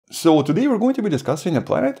So today we're going to be discussing a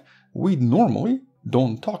planet we normally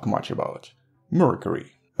don't talk much about,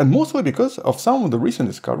 Mercury. And mostly because of some of the recent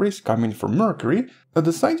discoveries coming from Mercury that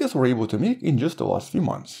the scientists were able to make in just the last few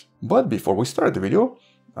months. But before we start the video,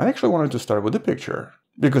 I actually wanted to start with the picture.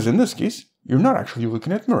 Because in this case, you're not actually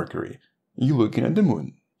looking at Mercury, you're looking at the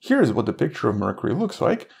moon. Here's what the picture of Mercury looks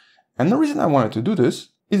like, and the reason I wanted to do this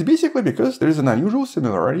is basically because there is an unusual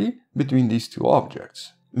similarity between these two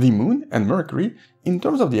objects. The moon and Mercury, in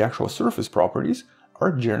terms of the actual surface properties,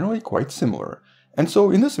 are generally quite similar. And so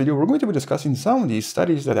in this video we're going to be discussing some of these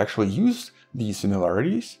studies that actually use these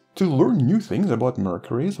similarities to learn new things about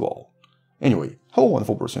Mercury as well. Anyway, hello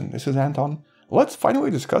wonderful person, this is Anton. Let's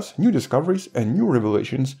finally discuss new discoveries and new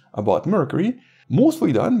revelations about Mercury,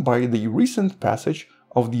 mostly done by the recent passage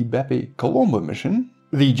of the Bepi Colombo mission,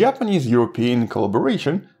 the Japanese-European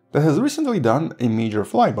collaboration that has recently done a major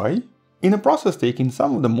flyby, in the process taking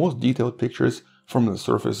some of the most detailed pictures from the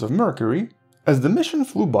surface of Mercury, as the mission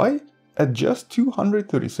flew by at just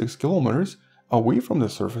 236 kilometers away from the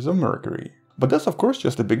surface of Mercury. But that's of course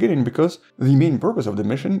just the beginning, because the main purpose of the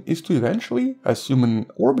mission is to eventually assume an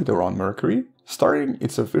orbit around Mercury, starting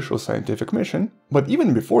its official scientific mission. But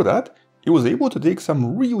even before that, it was able to take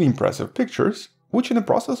some really impressive pictures, which in the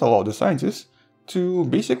process allowed the scientists to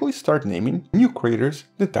basically start naming new craters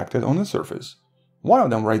detected on the surface. One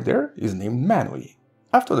of them right there is named Manly,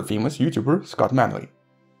 after the famous YouTuber Scott Manley.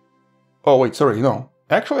 Oh wait, sorry, no.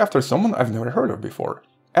 Actually after someone I've never heard of before,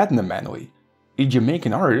 Edna Manley, a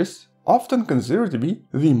Jamaican artist often considered to be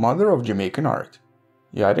the mother of Jamaican art.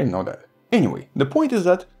 Yeah, I didn't know that. Anyway, the point is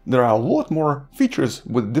that there are a lot more features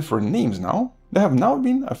with different names now that have now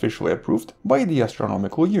been officially approved by the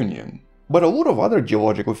Astronomical Union. But a lot of other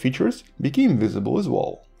geological features became visible as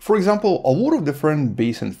well. For example, a lot of different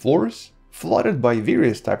basin floors, flooded by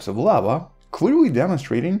various types of lava, clearly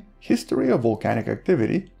demonstrating history of volcanic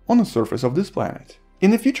activity on the surface of this planet.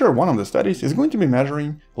 In the future, one of the studies is going to be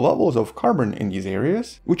measuring levels of carbon in these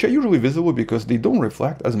areas, which are usually visible because they don't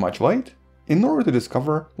reflect as much light, in order to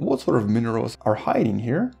discover what sort of minerals are hiding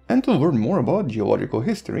here and to learn more about geological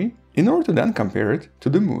history, in order to then compare it to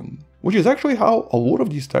the moon. Which is actually how a lot of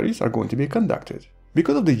these studies are going to be conducted.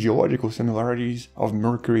 Because of the geological similarities of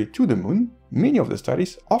Mercury to the moon, many of the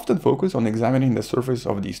studies often focus on examining the surface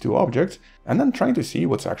of these two objects and then trying to see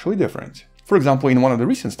what's actually different. For example, in one of the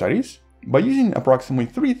recent studies, by using approximately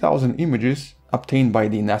 3,000 images obtained by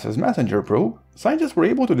the NASA's Messenger probe, scientists were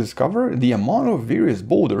able to discover the amount of various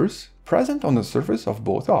boulders present on the surface of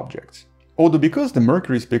both objects. Although because the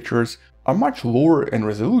Mercury's pictures are much lower in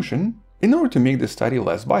resolution, in order to make the study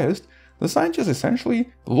less biased, the scientists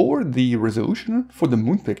essentially lowered the resolution for the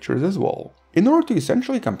moon pictures as well, in order to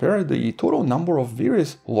essentially compare the total number of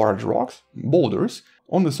various large rocks, boulders,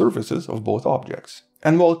 on the surfaces of both objects.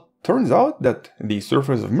 And well, it turns out that the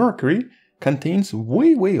surface of Mercury contains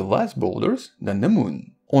way less boulders than the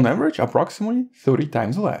moon, on average approximately 30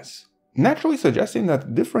 times less, naturally suggesting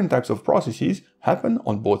that different types of processes happen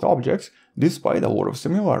on both objects despite a lot of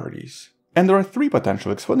similarities. And there are three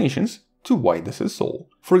potential explanations to why this is so.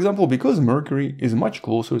 For example, because Mercury is much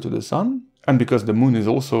closer to the Sun, and because the Moon is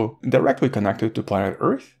also directly connected to planet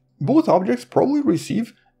Earth, both objects probably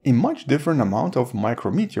receive a much different amount of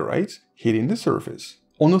micrometeorites hitting the surface.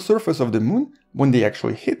 On the surface of the Moon, when they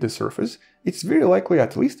actually hit the surface, it's very likely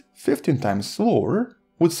at least 15 times slower,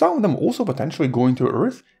 with some of them also potentially going to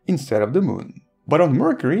Earth instead of the Moon. But on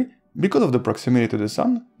Mercury, because of the proximity to the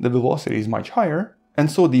Sun, the velocity is much higher,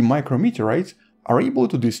 and so the micrometeorites are able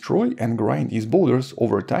to destroy and grind these boulders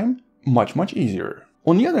over time much easier.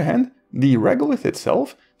 On the other hand, the regolith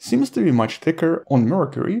itself seems to be much thicker on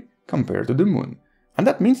Mercury compared to the Moon. And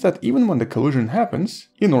that means that even when the collision happens,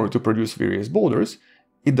 in order to produce various boulders,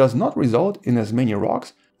 it does not result in as many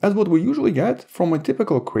rocks as what we usually get from a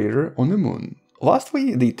typical crater on the Moon.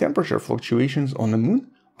 Lastly, the temperature fluctuations on the Moon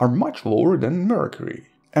are much lower than Mercury.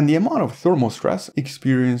 And the amount of thermal stress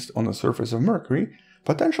experienced on the surface of Mercury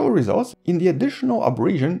potentially results in the additional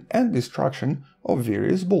abrasion and destruction of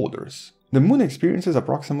various boulders. The Moon experiences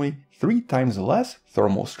approximately 3 times less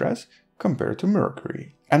thermal stress compared to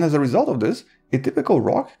Mercury. And as a result of this, a typical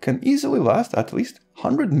rock can easily last at least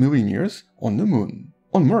 100 million years on the Moon.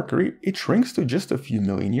 On Mercury, it shrinks to just a few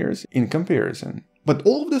million years in comparison. But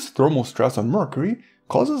all of this thermal stress on Mercury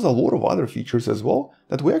causes a lot of other features as well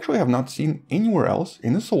that we actually have not seen anywhere else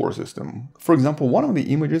in the solar system. For example, one of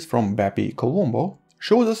the images from Bepi Colombo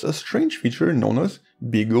shows us a strange feature known as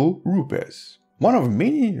Beagle rupes, one of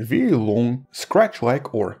many very long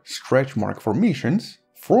scratch-like or stretch mark formations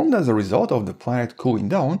formed as a result of the planet cooling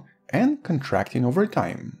down and contracting over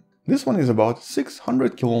time. This one is about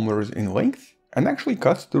 600 kilometers in length and actually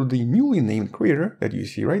cuts through the newly named crater that you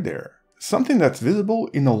see right there. Something that's visible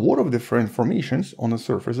in a lot of different formations on the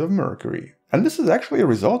surface of Mercury. And this is actually a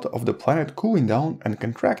result of the planet cooling down and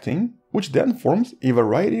contracting, which then forms a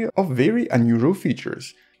variety of very unusual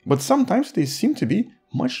features. But sometimes they seem to be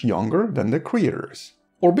much younger than the craters.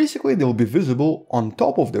 Or basically they'll be visible on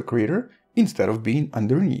top of the crater instead of being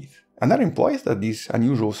underneath. And that implies that these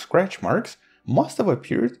unusual scratch marks must have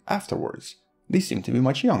appeared afterwards. They seem to be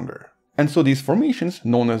much younger. And so these formations,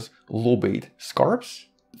 known as lobate scarps,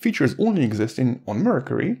 features only existing on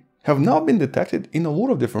Mercury, have now been detected in a lot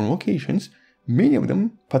of different locations, many of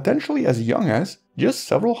them potentially as young as just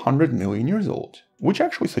several 100 million years old. Which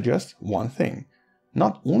actually suggests one thing.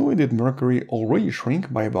 Not only did Mercury already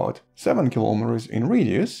shrink by about 7 kilometers in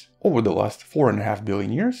radius over the last 4.5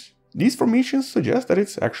 billion years, these formations suggest that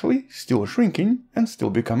it's actually still shrinking and still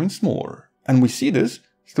becoming smaller. And we see this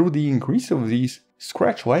through the increase of these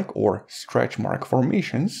scratch-like or stretch mark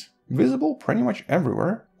formations visible pretty much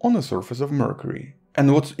everywhere on the surface of Mercury.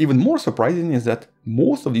 And what's even more surprising is that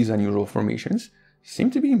most of these unusual formations seem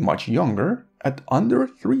to be much younger at under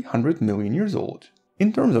 300 million years old.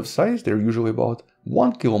 In terms of size, they're usually about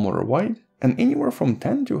 1 kilometer wide and anywhere from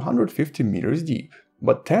 10 to 150 meters deep,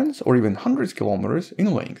 but tens or even hundreds kilometers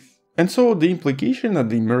in length. And so the implication that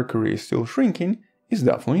the Mercury is still shrinking is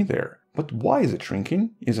definitely there. But why is it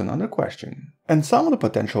shrinking is another question. And some of the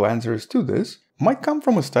potential answers to this might come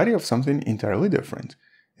from a study of something entirely different.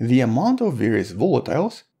 The amount of various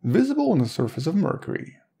volatiles visible on the surface of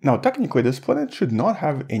Mercury. Now technically this planet should not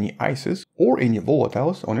have any ices or any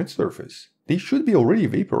volatiles on its surface. They should be already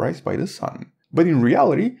vaporized by the sun. But in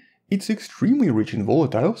reality, it's extremely rich in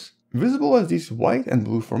volatiles, visible as these white and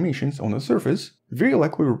blue formations on the surface, very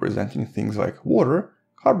likely representing things like water,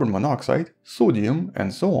 carbon monoxide, sodium,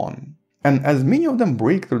 and so on. And as many of them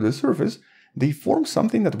break through the surface, they form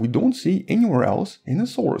something that we don't see anywhere else in the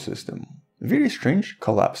solar system. Very strange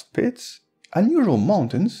collapsed pits, unusual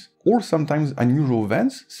mountains, or sometimes unusual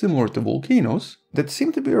vents similar to volcanoes that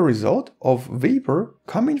seem to be a result of vapor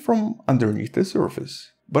coming from underneath the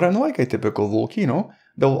surface. But unlike a typical volcano,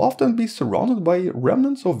 they'll often be surrounded by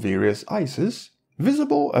remnants of various ices,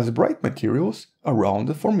 visible as bright materials around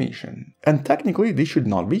the formation. And technically they should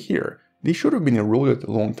not be here. They should have been eroded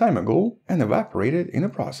a long time ago and evaporated in the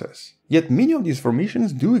process. Yet many of these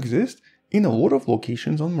formations do exist in a lot of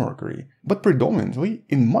locations on Mercury, but predominantly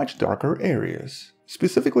in much darker areas,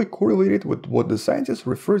 specifically correlated with what the scientists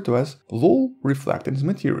refer to as low reflectance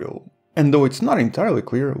material. And though it's not entirely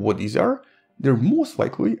clear what these are, they're most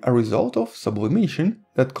likely a result of sublimation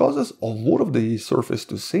that causes a lot of the surface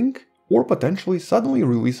to sink or potentially suddenly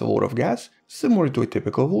release a lot of gas similar to a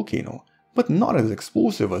typical volcano, but not as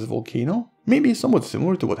explosive as volcano, maybe somewhat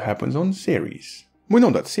similar to what happens on Ceres. We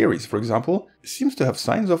know that Ceres, for example, seems to have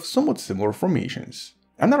signs of somewhat similar formations.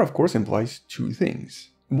 And that of course implies two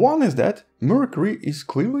things. One is that Mercury is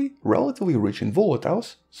clearly relatively rich in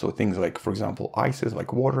volatiles, so things like, for example, ices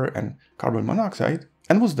like water and carbon monoxide,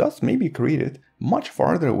 and was thus maybe created much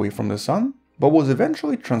farther away from the Sun, but was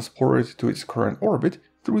eventually transported to its current orbit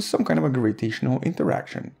through some kind of a gravitational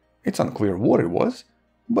interaction. It's unclear what it was,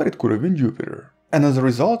 but it could have been Jupiter. And as a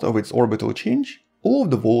result of its orbital change, all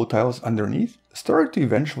of the volatiles underneath started to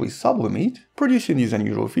eventually sublimate, producing these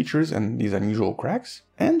unusual features and these unusual cracks,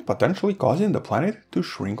 and potentially causing the planet to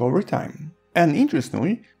shrink over time. And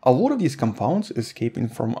interestingly, a lot of these compounds escaping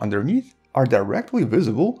from underneath are directly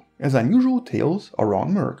visible as unusual tails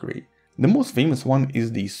around Mercury. The most famous one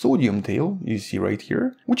is the sodium tail you see right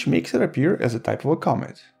here, which makes it appear as a type of a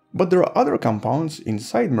comet. But there are other compounds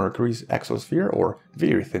inside Mercury's exosphere or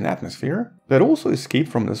very thin atmosphere that also escape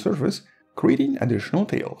from the surface, creating additional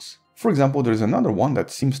tails. For example, there's another one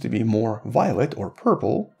that seems to be more violet or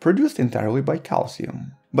purple, produced entirely by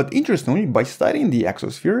calcium. But interestingly, by studying the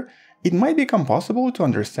exosphere, it might become possible to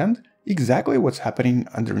understand exactly what's happening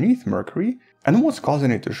underneath Mercury and what's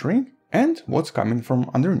causing it to shrink and what's coming from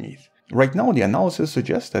underneath. Right now, the analysis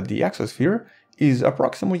suggests that the exosphere is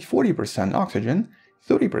approximately 40% oxygen,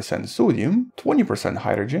 30% sodium, 20%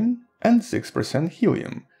 hydrogen, and 6%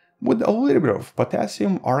 helium, with a little bit of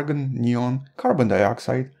potassium, argon, neon, carbon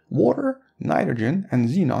dioxide, water, nitrogen, and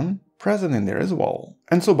xenon present in there as well.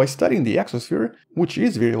 And so by studying the exosphere, which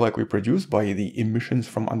is very likely produced by the emissions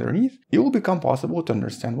from underneath, it will become possible to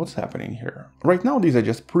understand what's happening here. Right now these are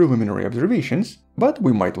just preliminary observations, but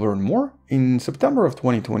we might learn more in September of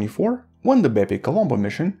 2024 when the Bepi Colombo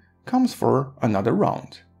mission comes for another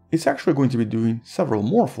round. It's actually going to be doing several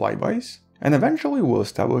more flybys, and eventually will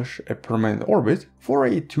establish a permanent orbit for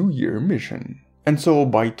a 2-year mission. And so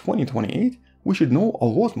by 2028, we should know a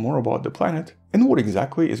lot more about the planet and what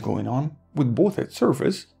exactly is going on with both its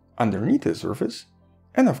surface, underneath the surface,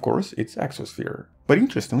 and of course its exosphere. But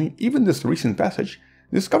interestingly, even this recent passage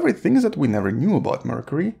discovered things that we never knew about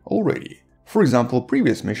Mercury already. For example,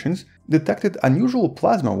 previous missions detected unusual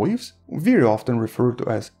plasma waves, very often referred to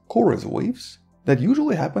as chorus waves, that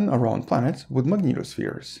usually happen around planets with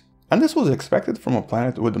magnetospheres. And this was expected from a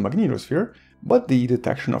planet with a magnetosphere, but the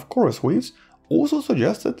detection of chorus waves also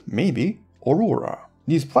suggested maybe aurora.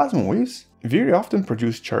 These plasma waves very often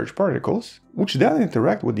produce charged particles, which then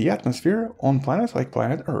interact with the atmosphere on planets like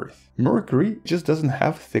planet Earth. Mercury just doesn't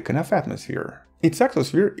have thick enough atmosphere. Its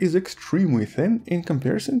exosphere is extremely thin in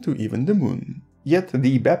comparison to even the Moon. Yet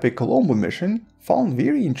the Bepi Colombo mission found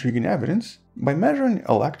very intriguing evidence by measuring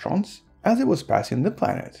electrons as it was passing the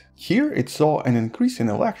planet. Here it saw an increase in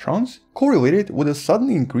electrons correlated with a sudden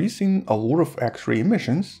increase in a lot of X-ray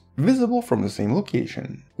emissions visible from the same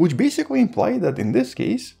location, which basically implied that in this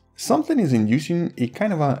case, something is inducing a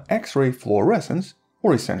kind of an X-ray fluorescence,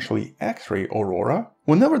 or essentially X-ray aurora,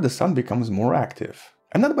 whenever the sun becomes more active.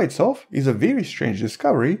 And that by itself is a very strange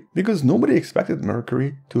discovery, because nobody expected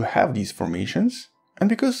Mercury to have these formations, and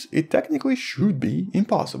because it technically should be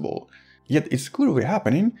impossible. Yet it's clearly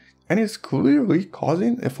happening, and it's clearly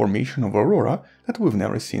causing a formation of aurora that we've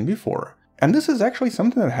never seen before. And this is actually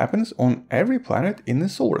something that happens on every planet in the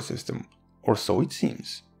solar system, or so it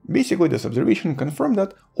seems. Basically, this observation confirmed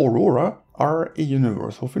that aurora are a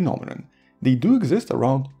universal phenomenon. They do exist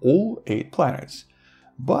around all 8 planets,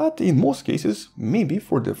 but in most cases, maybe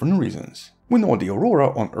for different reasons. We know the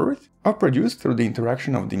aurora on Earth are produced through the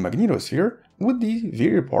interaction of the magnetosphere with the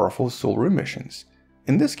very powerful solar emissions.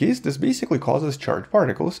 In this case, this basically causes charged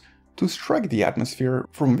particles to strike the atmosphere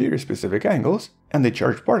from very specific angles, and the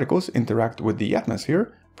charged particles interact with the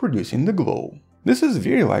atmosphere, producing the glow. This is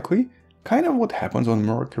very likely kind of what happens on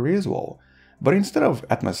Mercury as well, but instead of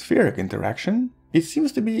atmospheric interaction, it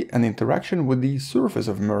seems to be an interaction with the surface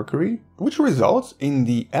of Mercury, which results in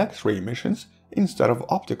the X-ray emissions instead of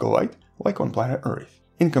optical light like on planet Earth.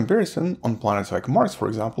 In comparison, on planets like Mars, for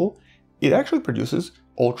example, it actually produces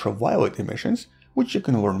ultraviolet emissions, which you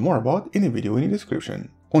can learn more about in a video in the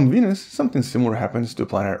description. On Venus, something similar happens to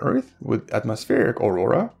planet Earth with atmospheric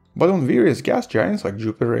aurora, but on various gas giants like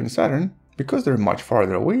Jupiter and Saturn, because they're much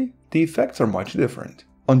farther away, the effects are much different.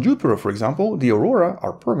 On Jupiter, for example, the aurora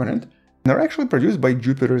are permanent and are actually produced by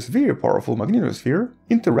Jupiter's very powerful magnetosphere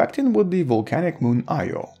interacting with the volcanic moon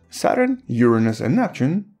Io. Saturn, Uranus and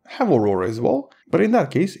Neptune have aurora as well, but in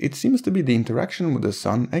that case it seems to be the interaction with the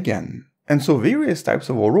sun again. And so various types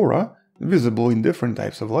of aurora, visible in different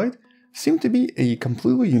types of light, seem to be a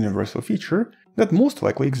completely universal feature that most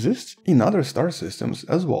likely exists in other star systems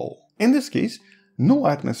as well. In this case, no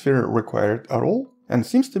atmosphere required at all, and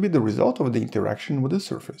seems to be the result of the interaction with the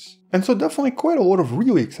surface. And so definitely quite a lot of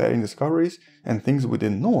really exciting discoveries and things we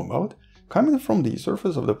didn't know about coming from the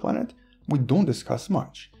surface of the planet we don't discuss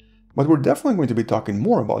much. But we're definitely going to be talking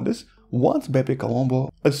more about this once Bepi Colombo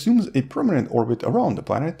assumes a permanent orbit around the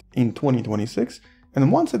planet in 2026,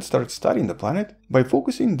 and once it starts studying the planet by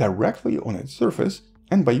focusing directly on its surface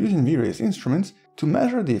and by using various instruments to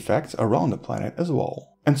measure the effects around the planet as well.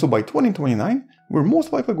 And so by 2029, we're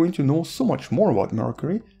most likely going to know so much more about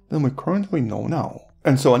Mercury than we currently know now.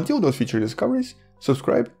 And so until those future discoveries,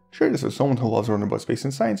 subscribe, share this with someone who loves learning about space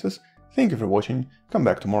and sciences. Thank you for watching, come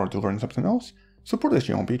back tomorrow to learn something else. Support this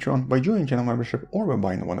channel on Patreon by joining channel membership or by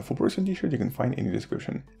buying the Wonderful Person t-shirt you can find in the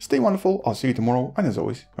description. Stay wonderful, I'll see you tomorrow, and as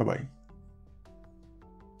always, bye bye.